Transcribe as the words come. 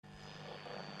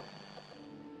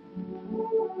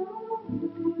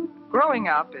Growing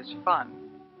up is fun,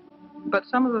 but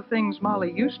some of the things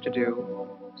Molly used to do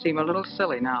seem a little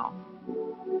silly now.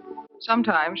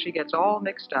 Sometimes she gets all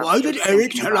mixed up. Why did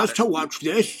Eric tell us to watch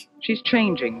this? She's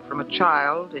changing from a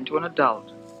child into an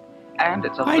adult, and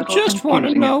it's a little confusing at times. I just want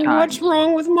to know what's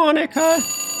wrong with Monica.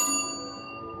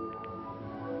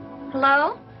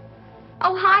 Hello?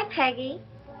 Oh, hi, Peggy.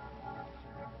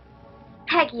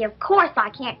 Peggy, of course I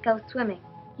can't go swimming.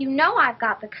 You know I've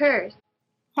got the curse.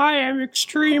 I am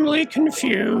extremely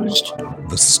confused.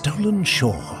 The Stolen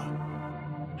Shore.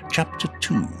 Chapter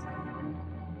 2.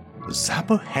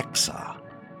 Zabbahexxa.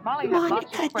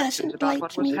 Monica doesn't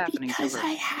like me because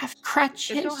I have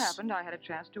crutches. It so happened I had a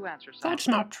chance to answer something. That's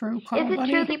not true, Carl. Is it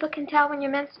true people can tell when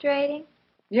you're menstruating?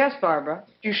 Yes, Barbara.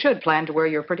 You should plan to wear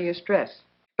your prettiest dress.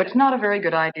 But it's not a very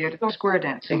good idea to go square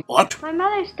dancing. What? My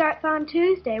mother starts on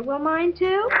Tuesday. Will mine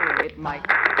too? It might.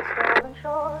 Stolen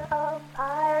shore of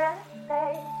Pirates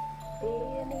Bay,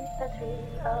 beneath the tree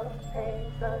of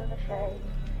paper mache.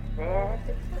 There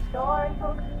sits the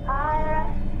storybook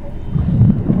pirate.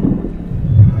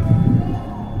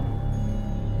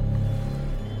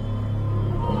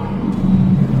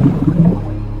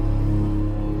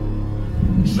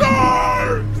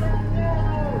 Shark!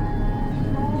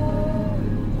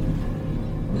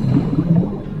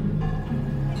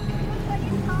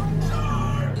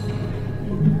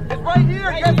 It's right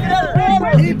here! Get out of the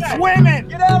water! Keep swimming!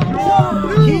 Get out of the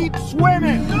water! Keep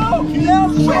swimming! No! Keep Get out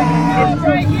of the water! swimming! It's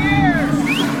right here!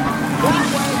 That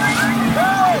way!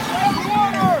 No! Get out of the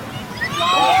water! Get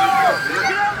out of the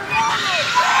water!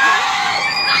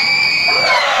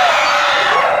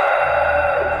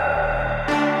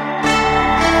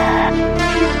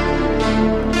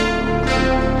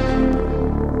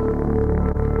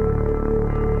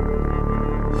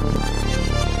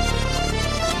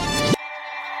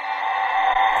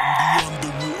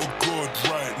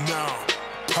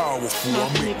 I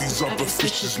make these other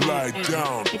fishes lie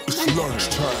down. It's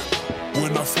lunchtime.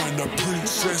 When I find a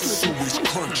princess, always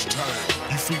crunch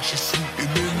time. You think she's sweet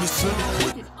and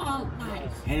innocent? It's all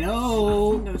lies.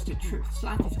 Hello? He knows the truth.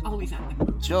 Sloth is always on the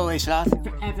move. It's always Sloth.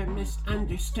 Forever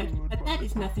misunderstood. But that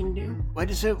is nothing new. What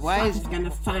is it? Why Sloth is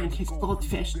gonna find his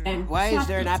goldfish, then Why is Sloth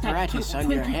there an gets that apparatus killed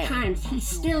on your 20 head? times. He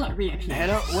still reappears.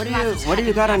 Hello? What Sloth do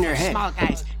you got on your head? Small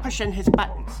guys pushing his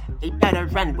buttons. They better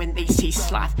run when they see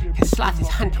Sloth, because Sloth is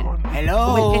hunting.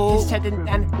 Hello? When it is said and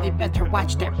done, they better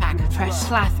watch their back, for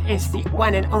Sloth is the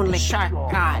one and only shark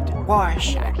god, War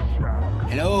Shark.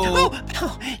 Hello?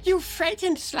 Oh, you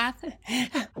frightened Sloth.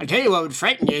 I'll tell you what would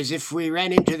frighten you is if we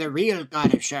ran into the real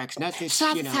god of sharks, not this,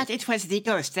 Sloth thought it was the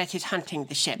ghost that is hunting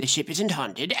the ship. The ship isn't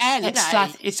haunted, and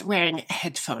Sloth is wearing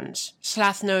headphones.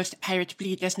 Sloth knows Pirate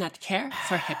Blee does not care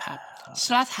for hip-hop.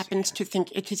 Sloth happens to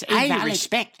think it is a I valid...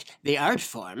 respect the art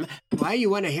form. Why you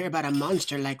want to hear about a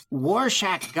monster like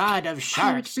Warshak, god of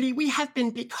Pirate sharks? Blee, we have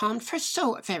been becalmed for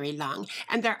so very long,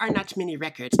 and there are not many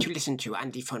records to listen to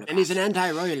on the phonograph. And he's an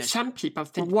anti-royalist. Some people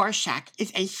think Warshak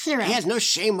is a hero. He has no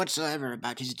shame whatsoever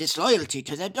about his disloyalty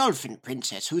to the dolphin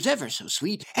princess, who's ever so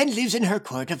sweet, and lives in her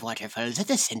court of waterfalls at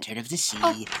the center of the sea.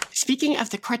 Oh, speaking of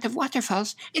the Court of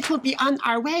Waterfalls, it will be on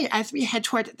our way as we head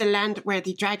toward the land where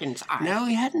the dragons are. Now,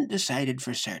 we hadn't decided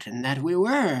for certain that we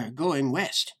were going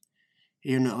west.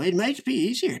 You know, it might be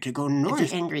easier to go north.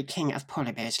 The angry king of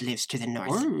polar bears lives to the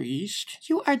north. Or east.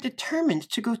 You are determined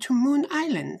to go to Moon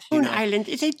Island. Moon Island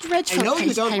is a dreadful I know place,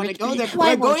 you don't want to Pirate go Blee. there, but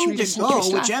Why we're won't going you to listen go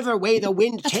Sloth? whichever way the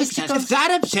wind That's takes what us. you If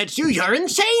that upsets you, you're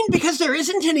insane, because there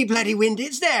isn't any bloody wind,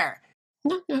 is there?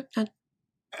 No.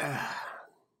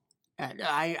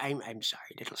 I'm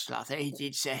sorry, little Sloth.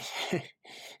 It's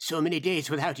so many days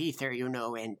without ether, you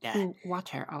know, and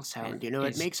water also. And you know,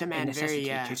 it makes a man necessity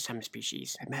very to some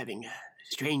species. I'm having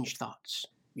strange thoughts,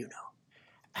 you know.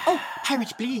 Oh,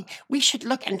 Pirate Blee, we should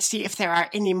look and see if there are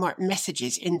any more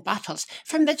messages in bottles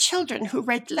from the children who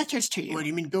write letters to you. What do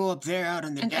you mean, go up there out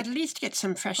on the and deck? at least get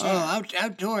some fresh air. Oh,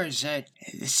 outdoors. The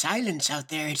silence out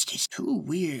there, it's just too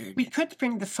weird. We could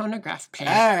bring the phonograph player.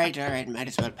 All right. Might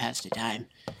as well pass the time.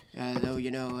 Though,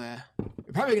 you know,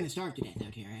 you're probably going to starve to death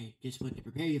out here. I just want to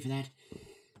prepare you for that.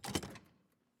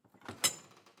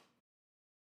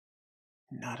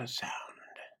 Not a sound.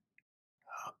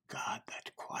 Oh, God,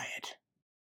 that quiet.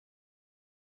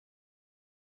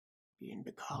 Being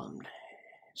becalmed,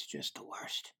 it's just the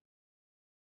worst.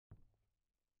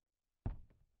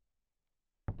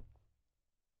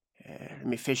 Let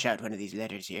me fish out one of these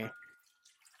letters here.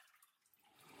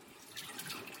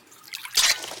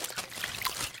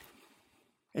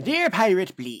 Dear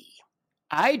Pirate Blee,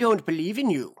 I don't believe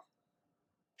in you.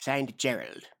 Signed,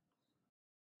 Gerald.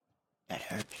 That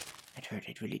hurt.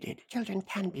 It really did. Children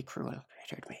can be cruel. It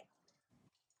hurt me.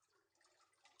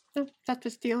 Oh, that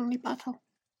was the only bottle.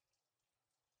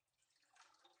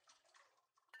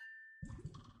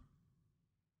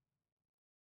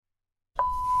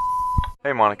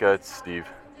 Hey Monica, it's Steve.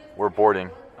 We're boarding.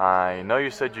 I know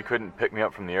you said you couldn't pick me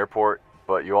up from the airport,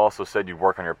 but you also said you'd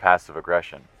work on your passive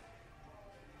aggression.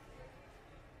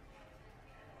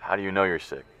 How do you know you're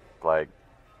sick? Like,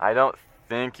 I don't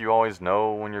think you always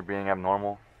know when you're being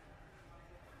abnormal.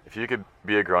 If you could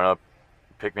be a grown-up,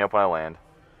 pick me up when I land.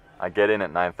 I get in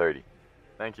at 9:30.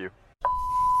 Thank you.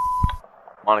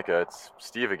 Monica, it's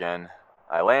Steve again.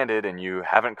 I landed and you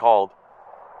haven't called.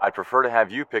 I'd prefer to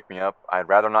have you pick me up. I'd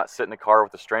rather not sit in a car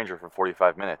with a stranger for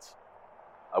 45 minutes.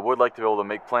 I would like to be able to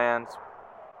make plans.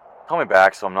 Call me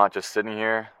back so I'm not just sitting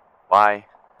here. Bye.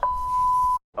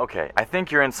 Okay, I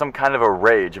think you're in some kind of a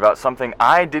rage about something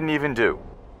I didn't even do.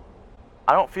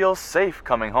 I don't feel safe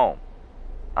coming home.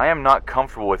 I am not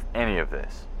comfortable with any of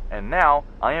this. And now,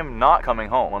 I am not coming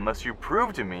home unless you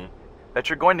prove to me that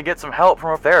you're going to get some help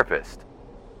from a therapist.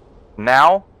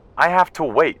 Now, I have to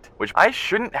wait, which I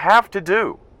shouldn't have to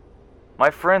do. My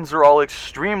friends are all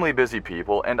extremely busy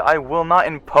people, and I will not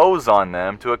impose on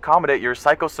them to accommodate your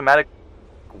psychosomatic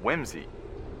whimsy.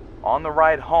 On the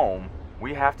ride home,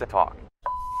 we have to talk.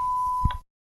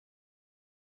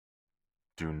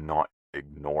 Do not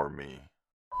ignore me.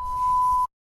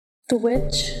 The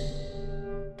witch?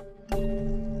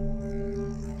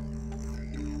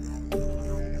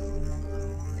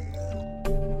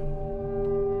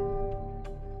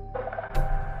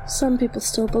 Some people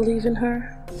still believe in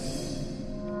her.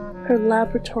 Her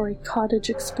laboratory cottage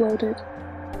exploded.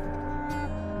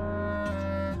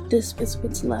 This is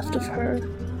what's left of her.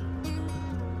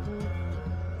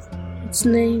 Its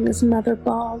name is Mother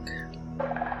Bog.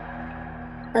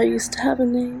 I used to have a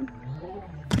name.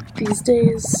 These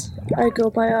days, I go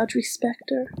by Audrey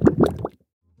Spector.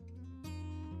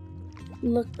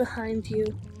 Look behind you.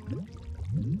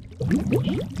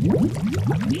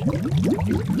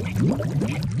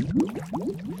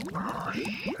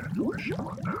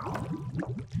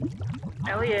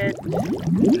 Elliot.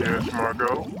 Yes,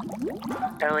 Margot?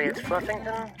 Elliot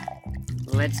Fluffington?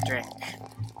 Let's drink.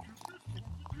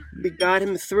 We got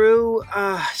him through,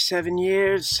 7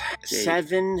 years.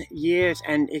 7 years.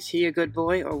 And is he a good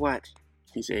boy or what?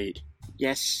 He's 8.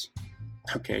 Yes.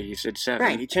 Okay, you said 7.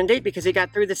 Right, he turned 8 because he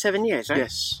got through the 7 years, right?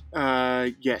 Yes.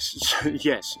 Yes.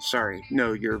 Yes, sorry.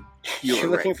 No, you're You're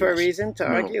looking right, for yes. a reason to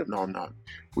argue? No, I'm not.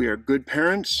 We are good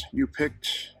parents. You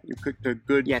picked a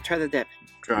good... Yeah, try the dip.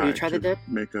 Will you try the dip?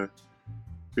 Make a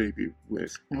baby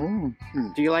with. Do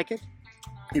you like it?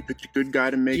 You picked a good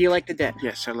guy to make... Do you like the dip?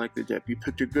 Yes, I like the dip. You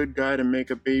picked a good guy to make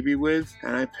a baby with,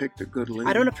 and I picked a good lady.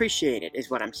 I don't appreciate it, is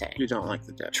what I'm saying. You don't like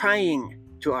the dip. Trying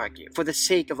to argue, for the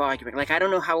sake of arguing. Like, I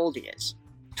don't know how old he is.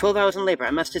 12 hours in labor.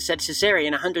 I must have said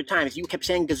cesarean 100 times. You kept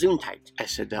saying gazoon-tight. I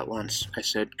said that once. I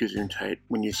said gazoon-tight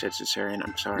when you said cesarean.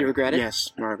 I'm sorry. You regret it?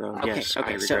 Yes, Margot. Okay, yes,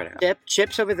 okay, I so regret it. dip,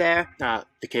 chips over there.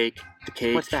 The cake. The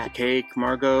cake. What's that? The cake.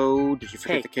 Margot, did you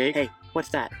forget the cake? Hey, what's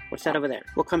that? What's that over there?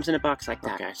 What comes in a box like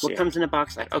that? Okay, I see What it. comes in a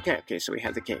box like that? Okay, so we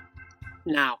have the cake.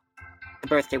 Now, the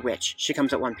birthday witch. She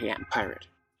comes at 1 p.m. Pirate.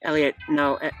 Elliot,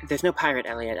 no, there's no pirate,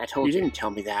 Elliot. I told you. You didn't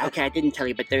tell me that. Okay, I didn't tell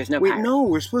you, but there's no Wait, pirate. no,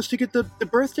 we're supposed to get the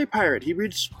birthday pirate. He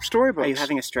reads storybooks. Are you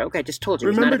having a stroke? I just told you.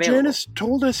 Remember, he's not available. Janice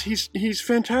told us he's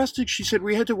fantastic. She said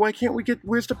why can't we get,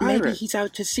 where's the pirate? Maybe he's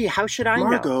out to sea. How should I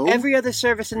Margot. know? Every other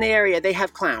service in the area, they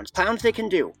have clowns. Clowns they can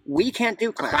do. We can't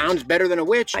do clowns. A clown's better than a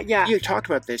witch. Yeah. You talked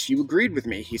about this. You agreed with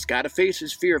me. He's got to face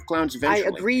his fear of clowns eventually. I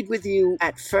agreed with you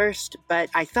at first, but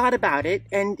I thought about it,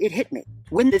 and it hit me.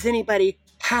 When does anybody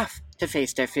have to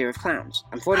face their fear of clowns?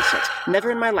 I'm 46.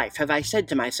 Never in my life have I said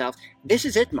to myself, this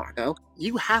is it, Margot.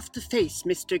 You have to face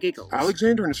Mr. Giggles.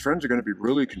 Alexander and his friends are going to be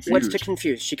really confused. What's to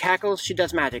confuse? She cackles, she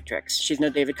does magic tricks. She's no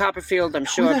David Copperfield, I'm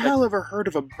sure. Who the hell ever heard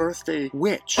of a birthday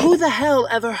witch? Who the hell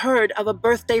ever heard of a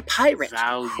birthday pirate?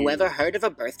 Value. Who ever heard of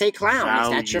a birthday clown? Value. Is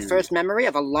that your first memory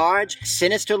of a large,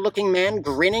 sinister-looking man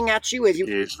grinning at you as you...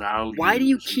 Is values. Why do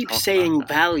you keep saying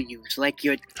values like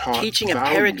you're teaching a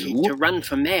parakeet to run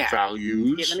from there?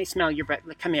 Values. Here, let me smell your breath.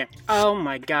 Come here. Oh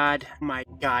my God,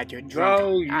 you're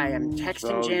drunk. I am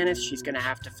texting Janice. She's gonna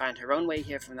have to find her own way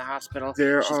here from the hospital.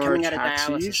 She's coming out of taxis.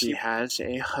 dialysis. She has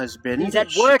a husband. He's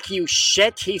at work, you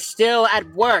shit. He's still at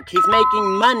work. He's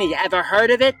making money. Ever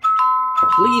heard of it?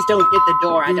 Please don't hit the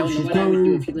door. I don't know what I would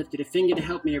do if you lifted a finger to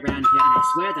help me around here. And I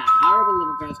swear that horrible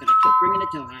little girl's gonna keep bringing it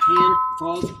till her hand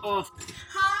falls off.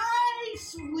 Hi,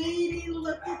 sweetie.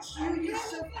 Look at you. You're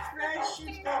so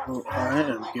precious. Well, I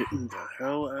am getting the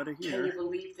hell out of Can here. you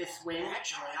believe this win?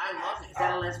 Actually, I love it. Is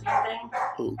that a lesbian thing?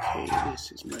 Okay,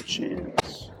 this is my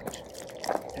chance.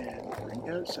 And bring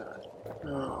outside.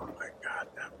 Oh my God,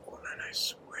 that woman, I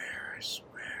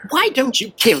swear. Why don't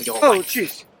you kill your Oh, wife?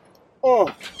 jeez.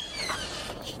 Oh.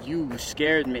 You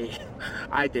scared me.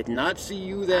 I did not see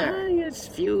you there. Yes,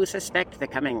 few suspect the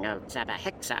coming of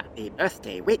Zabbahexxa, the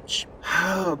birthday witch.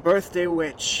 Oh, birthday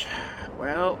witch.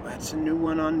 Well, that's a new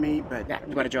one on me, but... Yeah,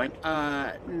 you want to join?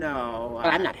 No. Well,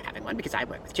 I'm not having one because I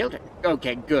work with children.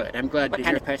 Okay, good. I'm glad What to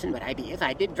kind hear... of person would I be if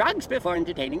I did drugs before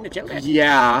entertaining the children?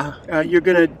 Yeah. You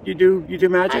do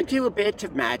magic? I do a bit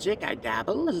of magic. I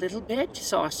dabble a little bit.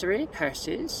 Sorcery,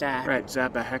 curses, Right,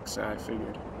 Zabbahexxa, I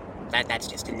figured. That's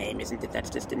just a name, isn't it? That's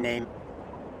just a name.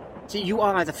 See, you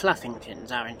are the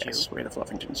Fluffingtons, aren't you? Yes, we're the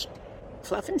Fluffingtons.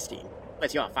 Fluffenstein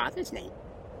was your father's name.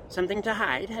 Something to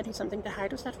hide? Had he something to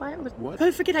hide? Was that why it was... What? Oh,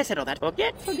 forget I said all that.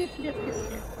 Forget.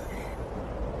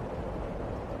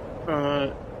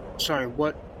 Sorry,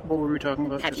 what were we talking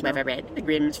about? Have you ever read the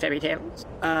Grimm's fairy tales?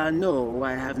 No,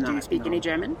 I have not. Do you speak any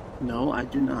German? No, I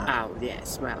do not. Oh,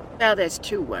 yes, well, there's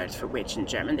two words for witch in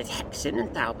German. There's Hexen and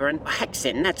Zauberin.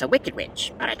 Hexen, that's a wicked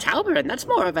witch. But a Zauberin, that's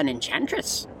more of an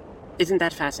enchantress. Isn't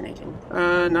that fascinating?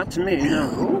 Not to me,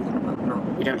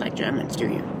 no. You don't like Germans, do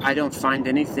you? I don't find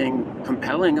anything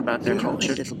compelling about their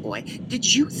culture. Little boy,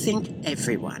 did you think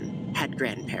everyone had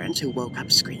grandparents who woke up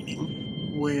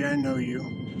screaming? Wait, I know you.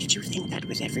 Did you think that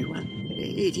was everyone?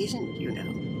 It isn't, you know.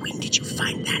 When did you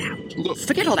find that out? Look.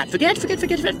 Forget all that. Forget it.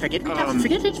 Forget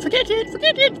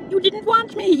it. You didn't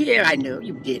want me here. I know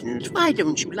you didn't. Why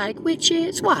don't you like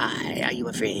witches? Why? Are you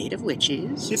afraid of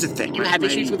witches? Here's the thing. You have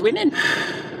issues with women?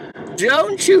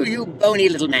 Don't you, you bony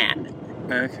little man?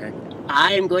 Okay.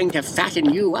 I'm going to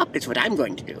fatten you up, is what I'm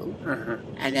going to do. Uh-huh.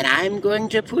 And then I'm going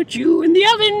to put you in the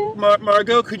oven.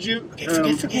 Margot, could you...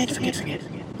 Forget.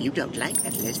 You don't like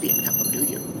that lesbian couple, do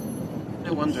you?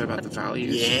 I wonder about the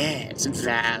values. Yes,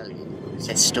 values.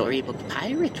 A storybook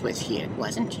pirate was here,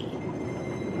 wasn't he?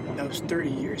 That was 30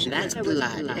 years ago. That's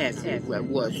blood everywhere,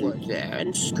 wasn't there?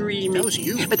 And screaming. That was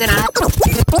you. But then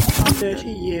 30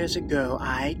 years ago,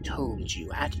 I told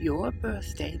you at your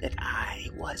birthday that I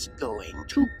was going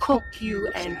to cook you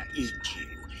and eat you.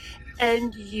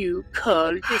 And you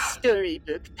called the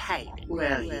storybook pirate.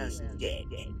 Well, he's dead,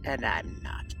 and I'm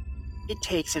not. It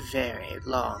takes a very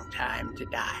long time to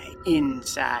die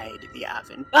inside the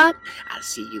oven. But I'll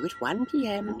see you at 1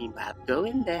 p.m. Meanwhile, go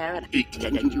in there and eat,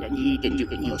 and you can eat, and you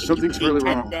can eat, Something's really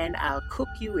wrong. And then I'll cook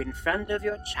you in front of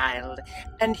your child,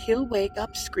 and he'll wake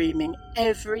up screaming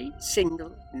every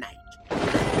single night.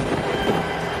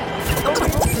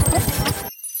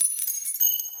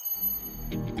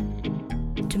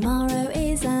 Tomorrow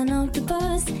is an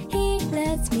octopus, he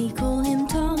lets me call him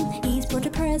Tom. He's brought a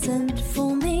present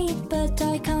for me, but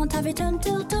I can't have it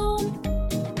until dawn.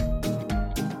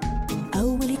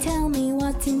 Oh, will he tell me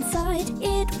what's inside?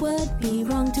 It would be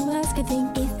wrong to ask, I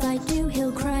think. If I do,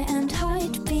 he'll cry and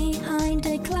hide behind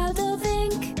a cloud of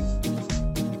ink.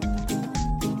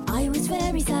 I was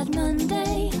very sad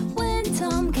Monday when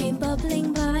Tom came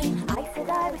bubbling by. I said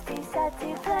I was too sad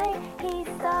to play. He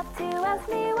stopped to ask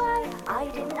me why. I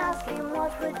didn't ask him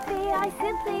what would be, I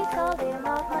simply told him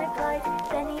of my plight.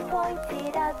 Then he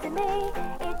pointed out to me,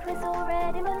 it was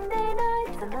already Monday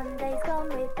night. The Monday's gone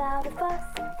without a fuss,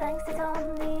 thanks to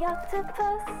Tom the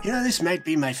Octopus. You know, this might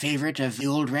be my favorite of the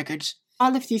old records.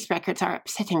 All of these records are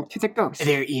upsetting to the ghost.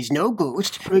 There is no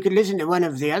ghost. We could listen to one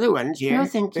of the other ones here. No,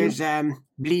 thank you. There's,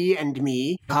 Blee and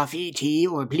Me, Coffee, Tea,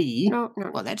 or Blee. No.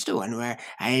 Well, that's the one where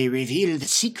I reveal the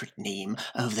secret name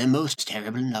of the most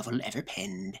terrible novel ever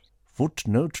penned.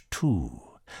 Footnote 2.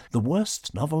 The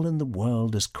worst novel in the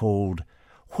world is called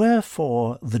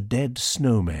Wherefore the Dead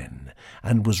Snowmen,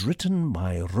 and was written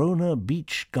by Rona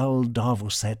Beach Gull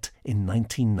Darvoset in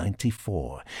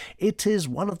 1994. It is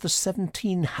one of the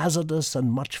 17 hazardous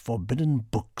and much forbidden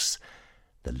books.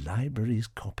 The library's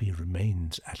copy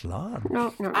remains at large.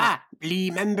 No. Ah, Blee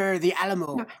member the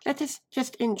Alamo. No, let us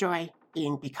just enjoy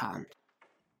being becalmed.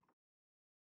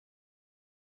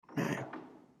 No.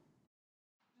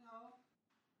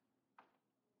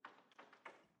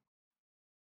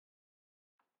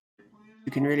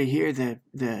 You can really hear the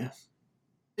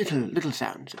little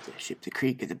sounds of the ship, the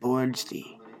creak of the boards, the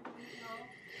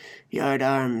yard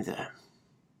arm, They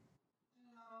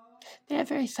have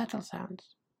very subtle sounds.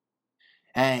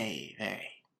 Aye, very.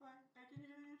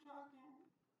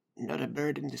 Not a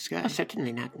bird in the sky. Oh,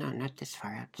 certainly not. No, not this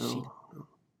far out to sea. No.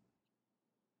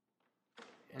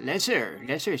 A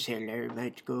lesser sailor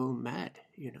might go mad,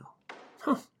 you know.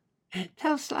 Huh.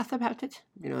 Tell Sloth about it.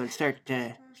 You know, and start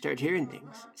hearing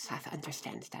things. Sloth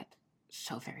understands that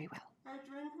so very well. I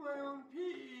drink my own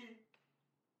pee.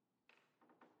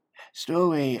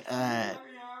 Stowaway,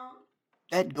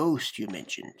 that ghost you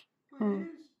mentioned.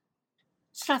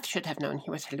 Sloth should have known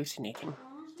he was hallucinating.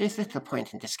 There's little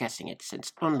point in discussing it,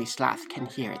 since only Sloth can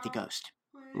hear the ghost.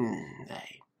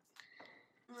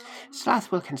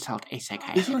 Sloth will consult a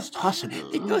psychiatrist. Is it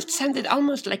possible? The ghost sounded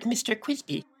almost like Mr.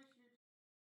 Quisby.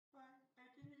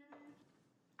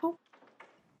 Oh,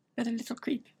 got a little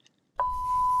creep.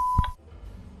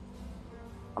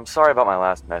 I'm sorry about my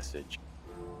last message.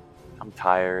 I'm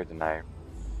tired and I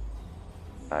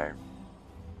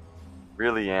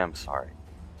really am sorry.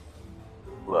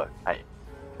 Look, I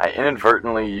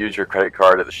inadvertently used your credit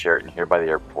card at the Sheraton here by the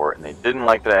airport, and they didn't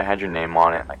like that I had your name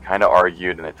on it, and I kind of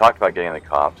argued, and they talked about getting the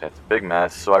cops, and it's a big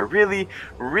mess, so I really,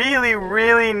 really,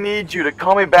 really need you to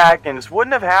call me back, and this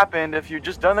wouldn't have happened if you'd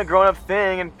just done the grown-up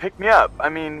thing and picked me up. I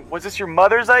mean, was this your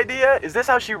mother's idea? Is this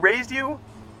how she raised you?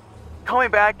 Call me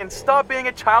back and stop being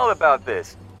a child about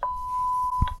this.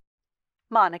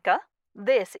 Monica,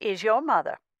 this is your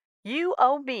mother. You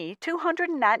owe me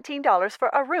 $219 for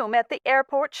a room at the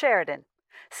airport Sheraton.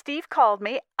 Steve called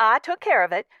me, I took care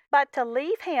of it, but to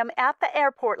leave him at the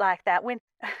airport like that when...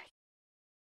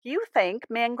 You think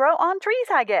men grow on trees,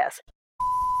 I guess.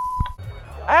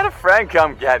 I had a friend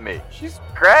come get me. She's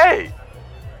great.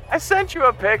 I sent you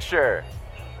a picture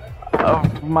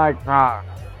of my car.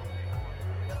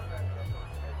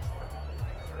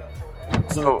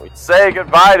 So say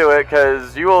goodbye to it,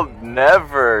 because you will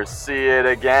never see it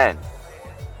again.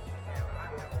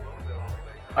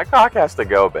 My cock has to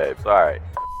go, babe. Sorry.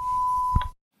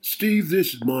 Steve,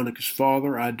 this is Monica's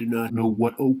father. I do not know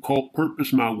what occult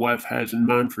purpose my wife has in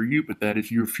mind for you, but that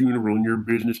is your funeral and your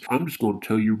business. I'm just going to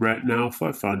tell you right now, if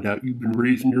I find out you've been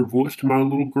raising your voice to my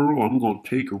little girl, I'm going to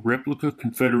take a replica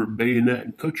Confederate bayonet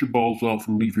and cut your balls off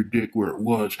and leave your dick where it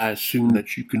was. I assume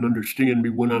that you can understand me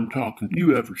when I'm talking.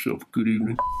 You have yourself a good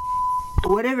evening.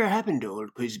 Whatever happened to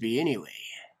old Quisby anyway?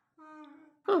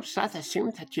 Oh, Sloth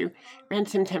assumed that you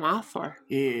ransomed him off, or...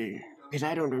 Because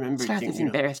I don't remember. Sloth is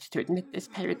embarrassed to admit this,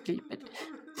 Pirate Blee, but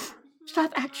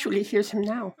Sloth actually hears him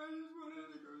now.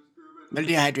 Well,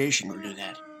 dehydration will do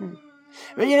that.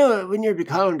 Well, you know, when you're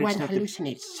becalmed, one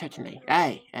hallucinates, certainly.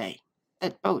 Aye.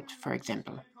 That boat, for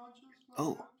example.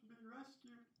 Oh.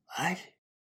 What?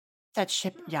 That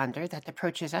ship yonder that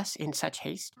approaches us in such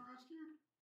haste.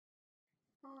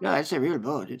 No, it's a real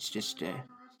boat. It's just,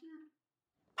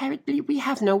 Pirate Blee, we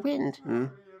have no wind.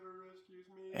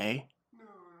 Eh?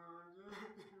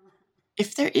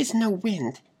 If there is no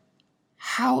wind,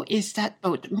 how is that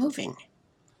boat moving?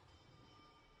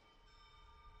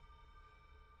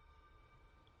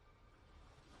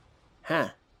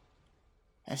 Huh.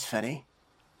 That's funny.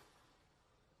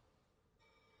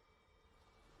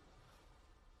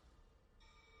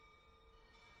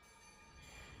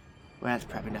 Well, that's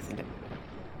probably nothing to...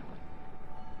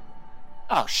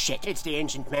 Oh, shit, it's the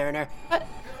Ancient Mariner. But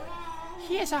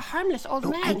he is a harmless old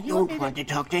man. I don't want to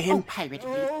talk to him. Oh, Pirate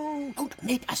Blee. Don't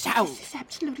make a sound. This is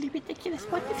absolutely ridiculous.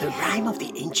 What if the rhyme of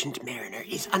the Ancient Mariner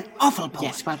is an awful poem.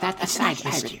 Yes, well, that's aside,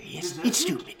 mysterious. It's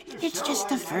stupid. It's just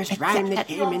the first rhyme that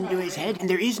came into his head, and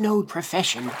there is no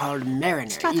profession called mariner.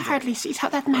 Scott hardly sees how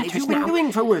that matters. What have you been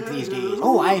doing for work these days?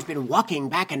 Oh, I've been walking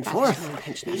back and forth.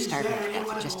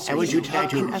 I want you to die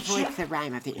too. Avoid the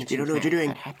rhyme of the Ancient You don't know what you're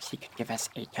doing. Perhaps he could give us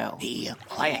a tow. Be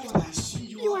quiet.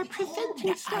 You are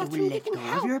preventing I will let go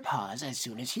of your paws as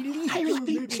soon as he leaves. Pirate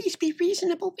Blee, please be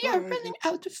reasonable. We are running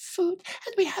out of food,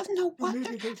 and we have no water.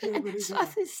 And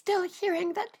Sloth is still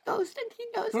hearing that ghost, and he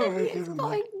knows that he is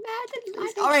going mad and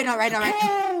losing. All right.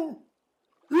 Oh!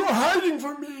 You're hiding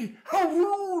from me! How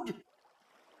rude!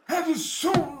 That is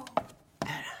so...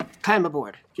 Climb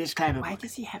aboard. Just climb aboard. Why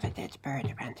does he have a dead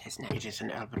bird around his neck? It is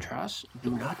an albatross.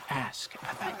 Do not ask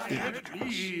about the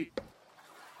albatross.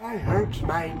 I hurt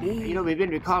my knee. You know, we've been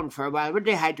becalmed for a while. We're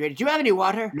dehydrated. Do you have any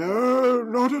water? No,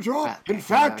 not at all. In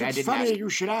fact, it's funny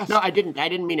you should ask. No, I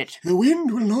didn't mean it. The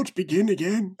wind will not begin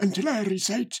again until I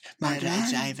recite my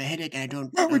rhyme. I have a headache and I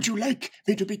don't... Now, would you like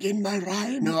me to begin my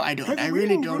rhyme? No, I don't. I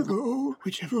really don't. Go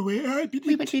whichever way I bid it.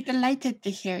 We would be delighted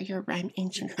to hear your rhyme,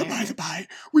 Ancient Mariner. By the by,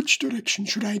 which direction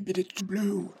should I bid it to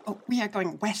blow? Oh, we are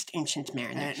going west, Ancient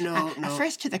Mariner. No.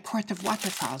 First to the Court of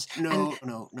Waterfalls. No.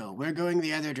 We're going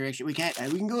the other direction. We can't.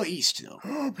 We can go east, though.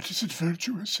 Oh, but is it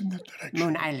virtuous in that direction?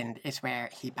 Moon Island is where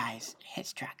he buys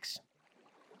his drugs.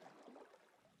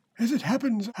 As it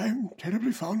happens, I'm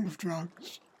terribly fond of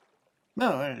drugs.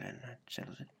 Well, that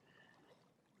settles it.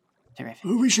 Terrific.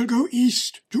 We shall go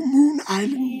east to Moon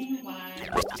Island.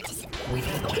 We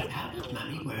don't jump out,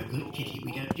 Mommy. We're a good kitty.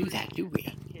 We don't do that, do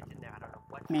we?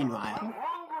 Meanwhile...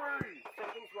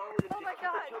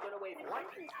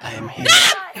 I am here,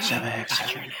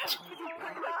 Zabbahexxa.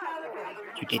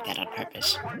 You did that on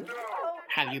purpose.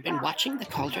 Have you been watching the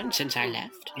cauldron since I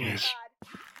left? Yes.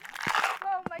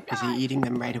 Is he eating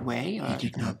them right away, or? He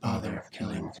did not bother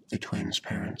killing the twins'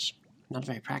 parents. Not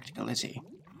very practical, is he?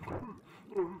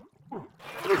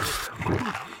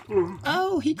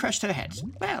 Oh, he crushed their heads.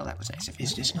 Well, that was nice of him.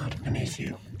 Is this not beneath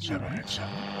you, Zabbahexxa?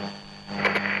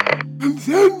 And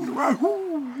then,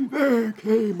 wahoo, there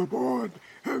came aboard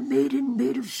a maiden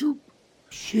made of soup.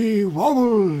 She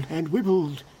wobbled and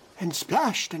wibbled and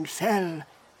splashed and fell,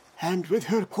 and with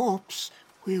her corpse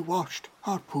we washed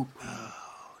our poop.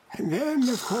 And then,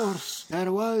 of course,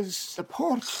 there was the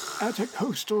port at a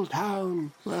coastal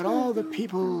town where all the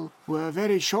people were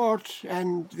very short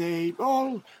and they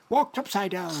all walked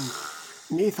upside down.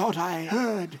 Methought I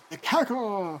heard the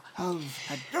cackle of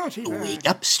a dirty bird. Wake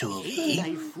up, Story.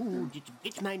 My food, it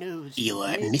bit my nose. You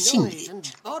are made missing noise it.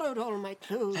 And borrowed all my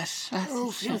clothes. The sloth Oh,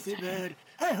 is so filthy tired. bird,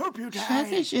 I hope you die.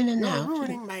 Sloth is in and You're out.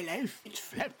 ruining my life. It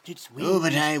flapped its wings. Oh,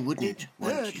 but I wouldn't did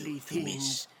want birdly you to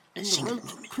miss a and single wrote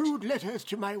moment. crude letters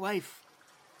to my wife.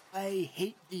 I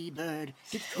hate thee, bird.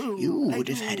 It's true. You would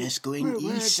I have do. had us going Were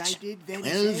words east I did then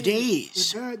 12 say.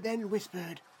 days. The bird then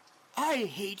whispered, I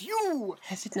hate you.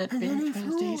 Has it not And then been he 12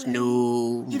 flew days? away.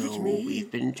 No, Give it to no, me.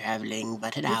 we've been traveling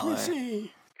but an Let hour. me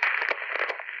see.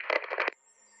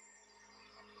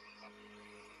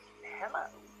 Hello,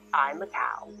 I'm a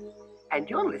cow, and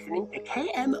you're listening to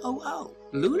KMOO,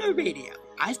 Lunar Radio.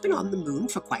 I've been on the moon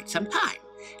for quite some time,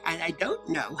 and I don't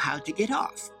know how to get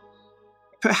off.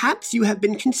 Perhaps you have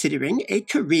been considering a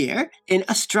career in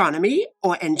astronomy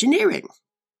or engineering.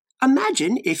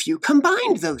 Imagine if you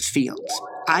combined those fields.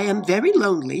 I am very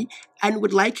lonely and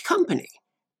would like company.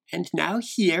 And now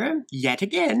here, yet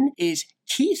again, is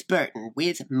Keith Burton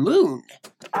with Moon.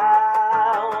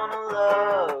 I wanna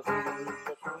love you,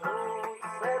 but the moon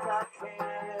says I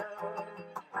can't.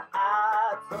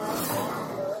 I don't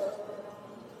wanna love.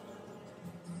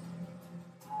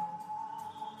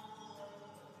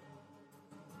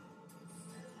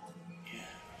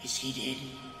 Is he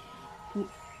dead?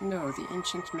 No, the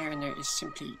ancient mariner is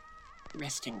simply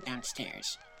resting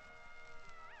downstairs.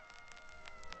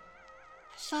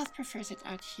 Sloth prefers it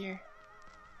out here.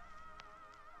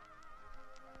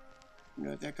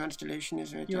 No, their constellation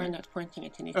is right there. You are not pointing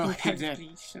at anything. Oh,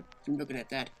 exactly. So I'm looking at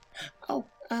that. Oh,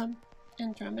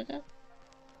 Andromeda?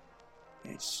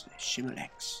 It's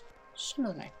Shimalex.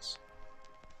 Shimalex.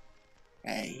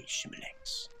 Hey,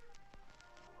 Shimalex.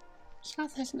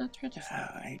 Sloth has not heard of her.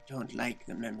 I don't like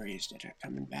the memories that are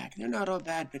coming back. They're not all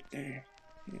bad, but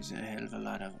there's a hell of a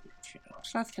lot of them, you know.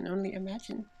 Sloth can only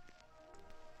imagine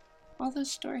all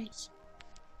those stories.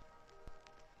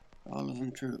 All of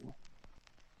them true.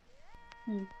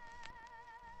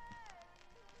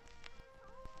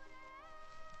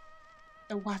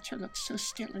 The water looks so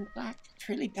still and black. It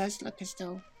really does look as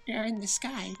though we are in the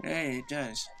sky. Hey, it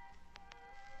does.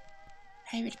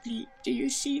 Pirate Blee, do you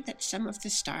see that some of the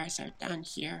stars are down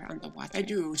here on the water? I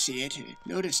do see it.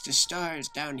 Notice the stars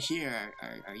down here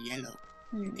are yellow.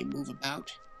 And they move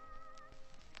about.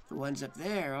 The ones up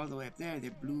there, all the way up there,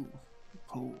 they're blue.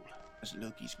 Cold as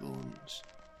Loki's bones.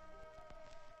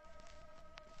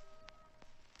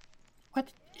 What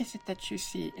is it that you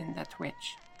see in that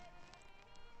witch?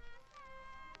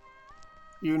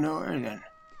 You know her then?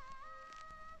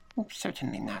 Oh,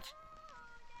 certainly not.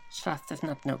 Sloth does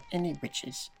not know any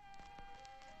witches.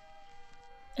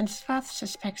 And Sloth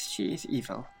suspects she is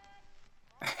evil.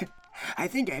 I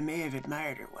think I may have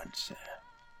admired her once.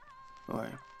 Or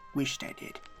wished I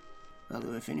did.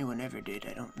 Although if anyone ever did,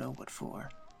 I don't know what for.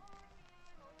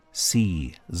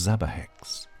 See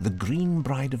Zabbahexxa, The Green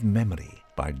Bride of Memory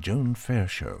by Joan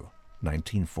Fairshow,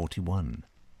 1941.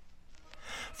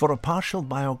 For a partial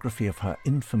biography of her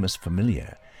infamous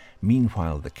familiar,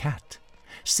 Meanwhile the Cat,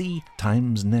 see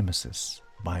Time's Nemesis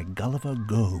by Gulliver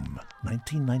Gome,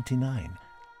 1999.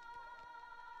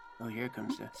 Oh, here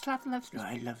comes the... Sloth loves this. Oh,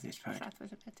 I love this part. Sloth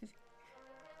was about to...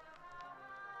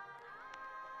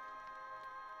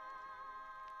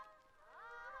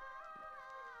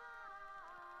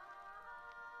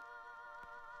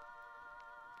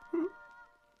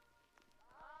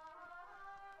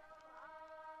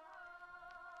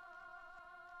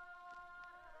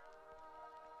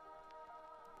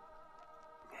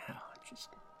 Just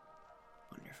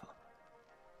wonderful.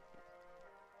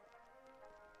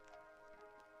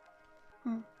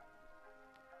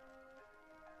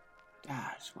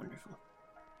 Ah, it's wonderful.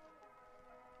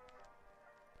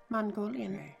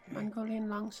 Mongolian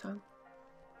long song.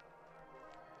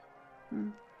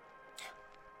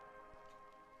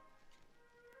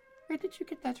 Where did you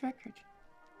get that record?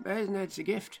 It's a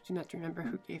gift. Do not remember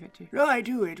who gave it to you. No, I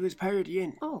do. It was Pirate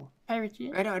Yin. Oh, Pirate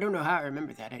Yin? I don't know how I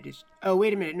remember that. I just... Oh,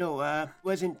 wait a minute. No,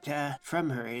 wasn't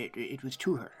from her. It was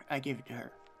to her. I gave it to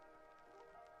her.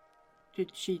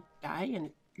 Did she die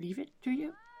and leave it to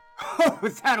you? Oh,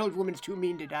 that old woman's too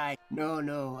mean to die. No.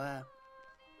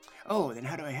 Oh, then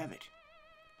how do I have it?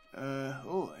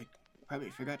 I probably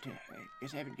forgot to. I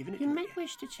guess I haven't given it to her. You might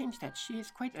wish to change that. She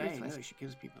is quite ruthless. No, she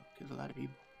kills people. Kills a lot of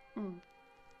people.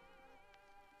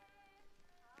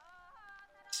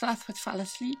 Sloth would fall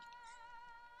asleep,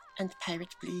 and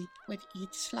Pirate Blee would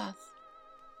eat Sloth.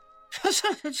 What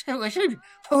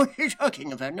are you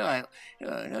talking about? No, I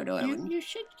wouldn't. You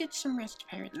should get some rest,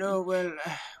 Pirate Blee. No, well,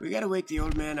 we gotta wake the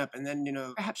old man up, and then,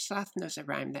 perhaps Sloth knows a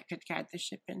rhyme that could guide the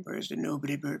ship in. Where's the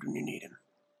nobody bird when you need him?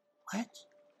 What?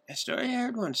 A story I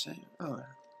heard once.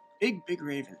 Big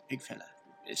raven, big fella.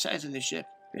 The size of the ship.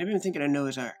 Maybe I'm thinking of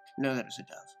Noah's Ark. No, that was a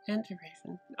dove. And a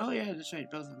raven. Oh, yeah, that's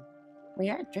right, both of them. We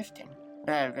are drifting.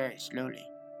 Very slowly.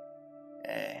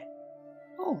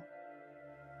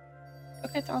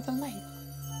 Look at all the light.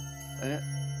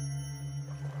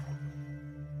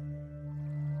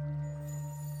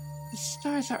 The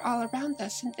stars are all around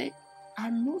us, and they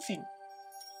are moving.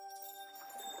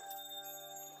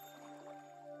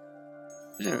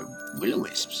 They're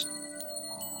will-o-wisps.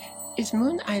 Is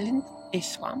Moon Island a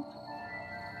swamp?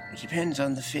 It depends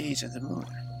on the phase of the moon.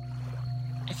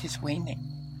 It is waning.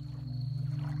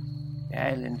 The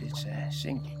island is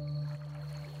sinking.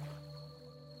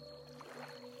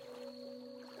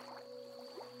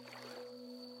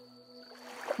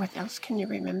 What else can you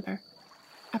remember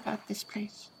about this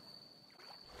place?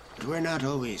 We're not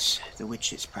always the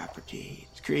witch's property.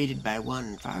 It's created by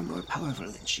one far more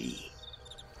powerful than she.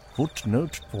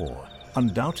 Footnote 4.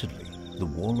 Undoubtedly, the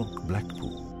Warlock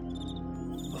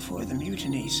Blackpool. Before the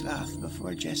mutiny, Sloth,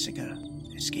 before Jessica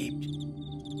escaped,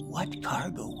 what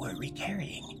cargo were we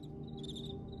carrying?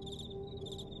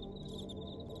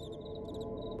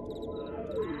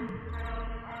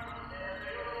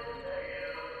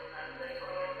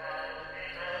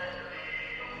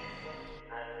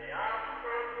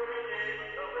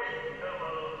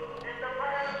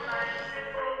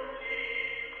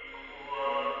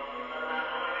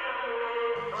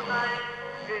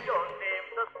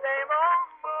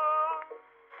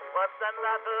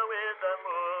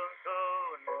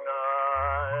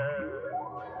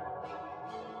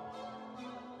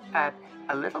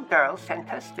 A little girl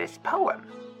sent us this poem.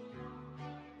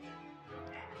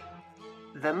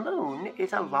 The moon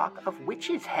is a lock of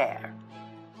witch's hair,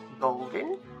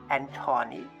 golden and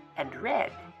tawny and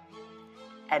red,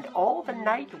 and all the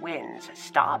night winds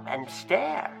stop and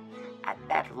stare at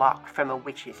that lock from a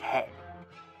witch's head.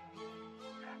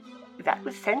 That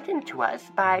was sent in to us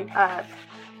by,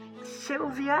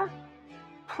 Sylvia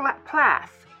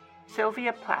Plath.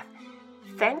 Sylvia Plath.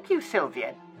 Thank you,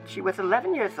 Sylvia. She was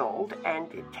 11 years old,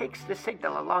 and it takes the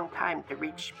signal a long time to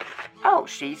reach... Oh,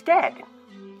 she's dead.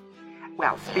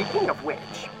 Well, speaking of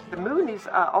which, the moon is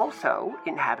also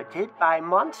inhabited by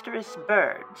monstrous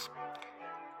birds.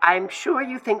 I'm sure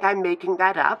you think I'm making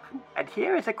that up, and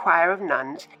here is a choir of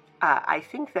nuns. I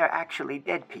think they're actually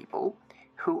dead people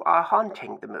who are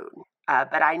haunting the moon.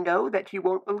 But I know that you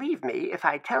won't believe me if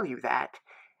I tell you that.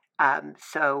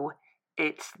 So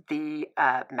it's the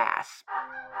Mass.